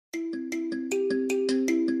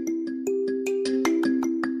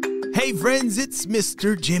Hey friends, it's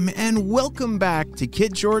Mr. Jim and welcome back to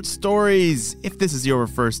Kid Short Stories. If this is your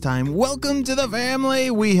first time, welcome to the family.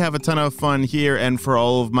 We have a ton of fun here, and for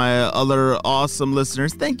all of my other awesome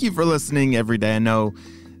listeners, thank you for listening every day. I know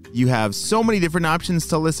you have so many different options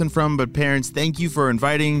to listen from, but parents, thank you for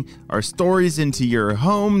inviting our stories into your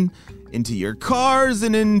home, into your cars,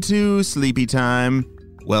 and into sleepy time.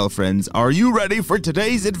 Well, friends, are you ready for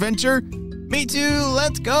today's adventure? Me too,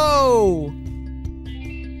 let's go!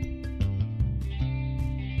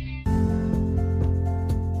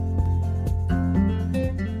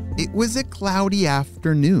 It was a cloudy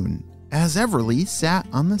afternoon as Everly sat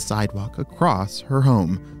on the sidewalk across her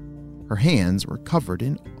home. Her hands were covered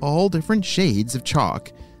in all different shades of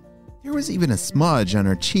chalk. There was even a smudge on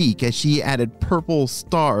her cheek as she added purple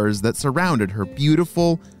stars that surrounded her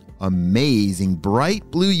beautiful, amazing, bright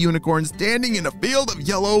blue unicorn standing in a field of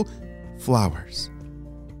yellow flowers.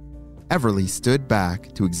 Everly stood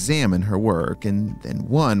back to examine her work, and then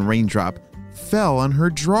one raindrop fell on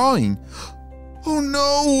her drawing. Oh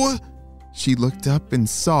no! She looked up and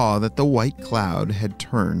saw that the white cloud had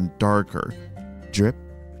turned darker. Drip,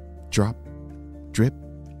 drop, drip,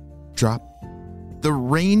 drop. The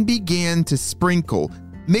rain began to sprinkle,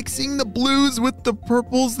 mixing the blues with the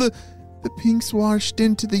purples. The pinks washed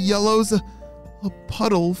into the yellows. A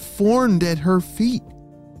puddle formed at her feet.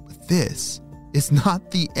 But this is not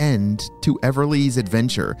the end to Everly's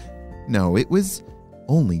adventure. No, it was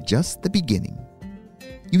only just the beginning.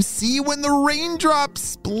 You see, when the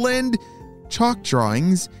raindrops blend chalk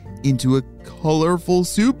drawings into a colorful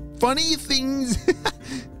soup, funny things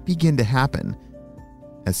begin to happen.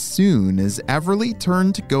 As soon as Everly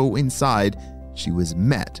turned to go inside, she was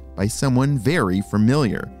met by someone very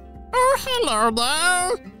familiar. Oh, hello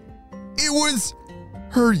there. It was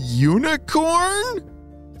her unicorn?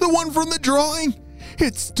 The one from the drawing.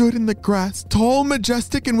 It stood in the grass, tall,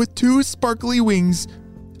 majestic, and with two sparkly wings.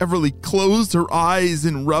 Everly closed her eyes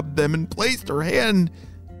and rubbed them and placed her hand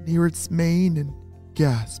near its mane and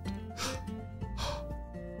gasped.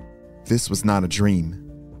 This was not a dream.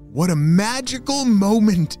 What a magical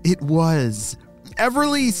moment it was.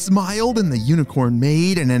 Everly smiled and the unicorn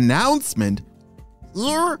made an announcement.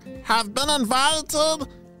 You have been invited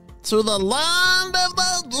to the land of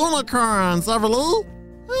the unicorns, Everly.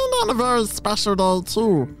 And on a very special day,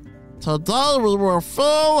 too. Today we will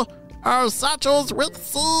fill our satchels with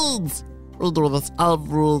seeds. We do this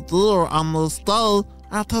every year on this day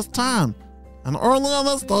at this time. And only on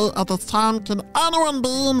this day at this time can anyone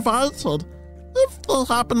be invited. If they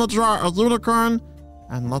happen to draw a unicorn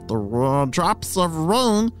and let the drops of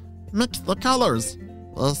rain mix the colors.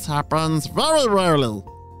 This happens very rarely.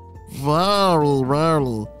 Very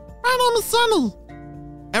rarely. My name is Sunny.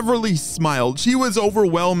 Everly smiled. She was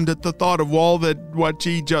overwhelmed at the thought of what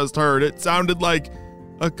she just heard. It sounded like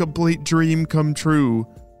a complete dream come true.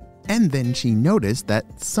 And then she noticed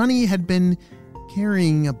that Sunny had been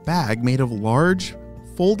carrying a bag made of large,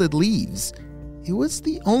 folded leaves. It was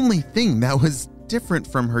the only thing that was different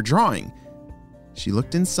from her drawing. She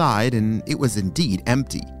looked inside, and it was indeed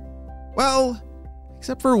empty. Well,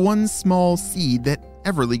 except for one small seed that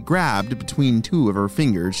Everly grabbed between two of her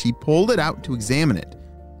fingers. She pulled it out to examine it.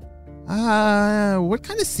 What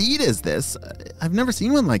kind of seed is this? I've never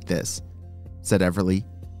seen one like this, said Everly.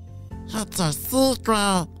 It's a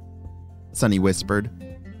secret, Sunny whispered.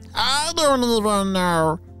 I don't even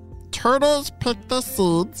know. Turtles pick the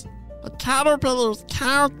seeds. The caterpillars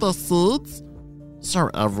count the seeds. So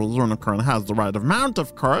every unicorn has the right amount,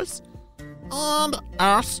 of course. And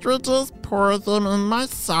ostriches pour them in my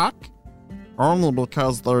sack, only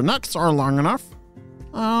because their necks are long enough.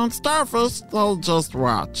 And starfish, they'll just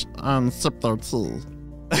watch and sip their tea.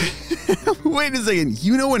 Wait a second,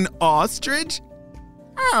 you know an ostrich?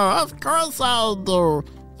 Oh, of course I do.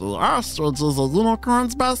 The ostrich is a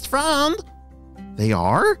unicorn's best friend. They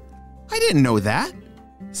are? I didn't know that,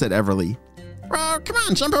 said Everly. Well, come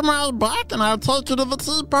on, jump in my back and I'll take you to the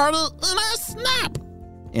tea party in a snap,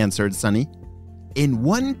 answered Sunny. In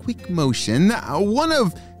one quick motion, one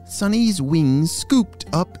of Sunny's wings scooped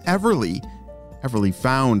up Everly. Everly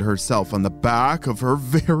found herself on the back of her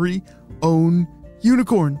very own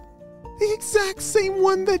unicorn. The exact same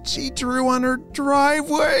one that she drew on her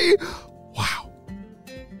driveway. Wow.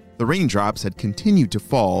 The raindrops had continued to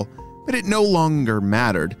fall, but it no longer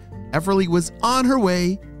mattered. Everly was on her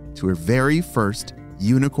way to her very first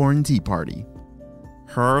unicorn tea party.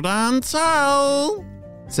 Heard and tell,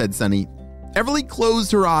 said Sunny. Everly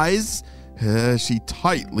closed her eyes. She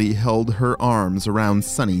tightly held her arms around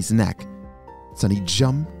Sunny's neck. Sunny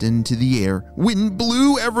jumped into the air. Wind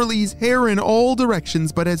blew Everly's hair in all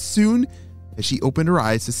directions, but as soon as she opened her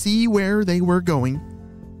eyes to see where they were going,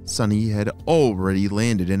 Sunny had already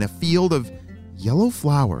landed in a field of yellow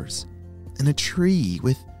flowers and a tree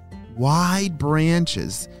with wide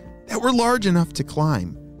branches that were large enough to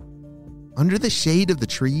climb. Under the shade of the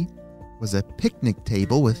tree was a picnic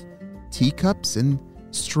table with teacups and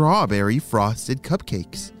strawberry frosted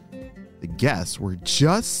cupcakes. The guests were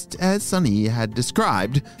just as Sunny had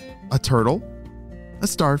described: a turtle, a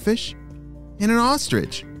starfish, and an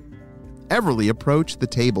ostrich. Everly approached the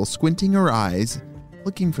table, squinting her eyes,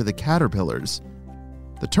 looking for the caterpillars.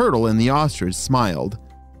 The turtle and the ostrich smiled,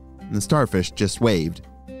 and the starfish just waved.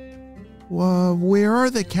 Where are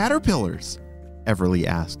the caterpillars?" Everly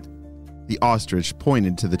asked. The ostrich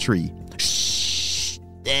pointed to the tree. "Shh!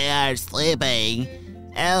 They are sleeping.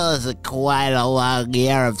 It was quite a long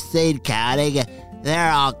year of seed counting.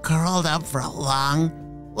 They're all curled up for a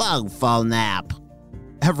long full nap."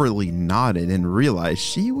 Everly nodded and realized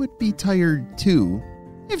she would be tired too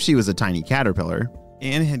if she was a tiny caterpillar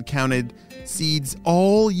and had counted seeds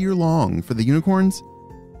all year long for the unicorns.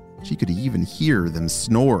 She could even hear them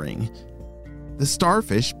snoring. The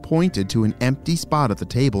starfish pointed to an empty spot at the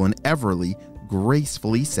table, and Everly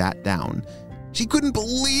gracefully sat down. She couldn't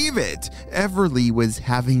believe it. Everly was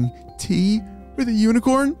having tea with a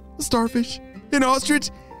unicorn, a starfish, an ostrich,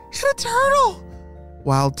 and a turtle,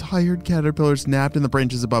 while tired caterpillars napped in the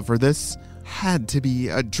branches above her. This had to be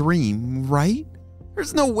a dream, right?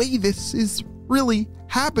 There's no way this is really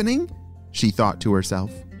happening, she thought to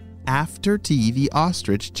herself. After tea, the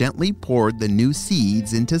ostrich gently poured the new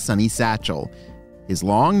seeds into Sunny's satchel. His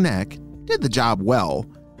long neck did the job well.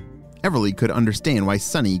 Everly could understand why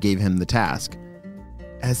Sunny gave him the task.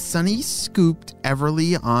 As Sunny scooped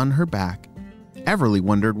Everly on her back, Everly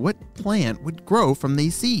wondered what plant would grow from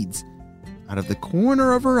these seeds. Out of the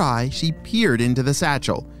corner of her eye, she peered into the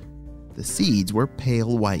satchel. The seeds were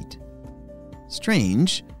pale white.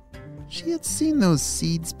 Strange. She had seen those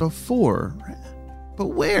seeds before. But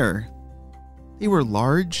where? They were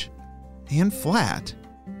large and flat.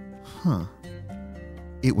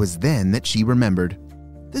 It was then that she remembered.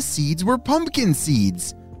 The seeds were pumpkin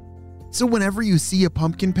seeds. So whenever you see a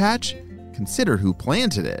pumpkin patch, consider who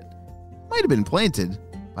planted it. Might have been planted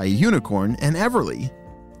by a unicorn and Everly.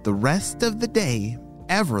 The rest of the day,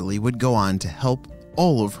 Everly would go on to help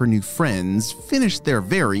all of her new friends finish their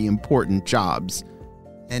very important jobs.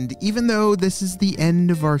 And even though this is the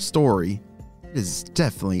end of our story, it is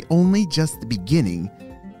definitely only just the beginning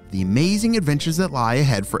of the amazing adventures that lie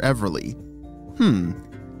ahead for Everly.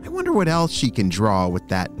 I wonder what else she can draw with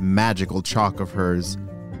that magical chalk of hers.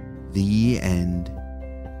 The end.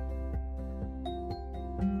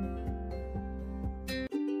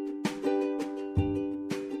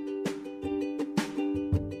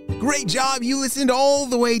 Great job, you listened all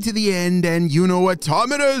the way to the end, and you know what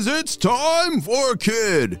time it is. It's time for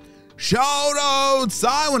Kid Shoutouts.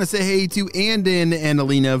 I want to say hey to Andon and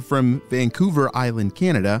Alina from Vancouver Island,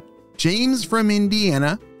 Canada, James from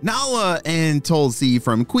Indiana, Nala and Tulsi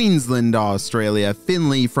from Queensland, Australia,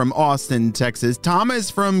 Finley from Austin, Texas, Thomas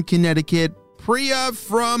from Connecticut, Priya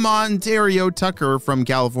from Ontario, Tucker from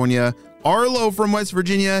California, Arlo from West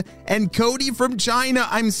Virginia, and Cody from China.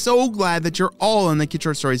 I'm so glad that you're all in the Kid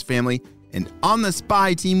Short Stories family. And on the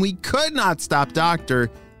spy team, we could not stop Dr.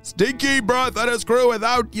 Stinky Breath and his crew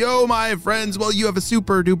without you, my friends. Well, you have a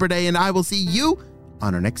super duper day, and I will see you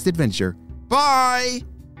on our next adventure. Bye!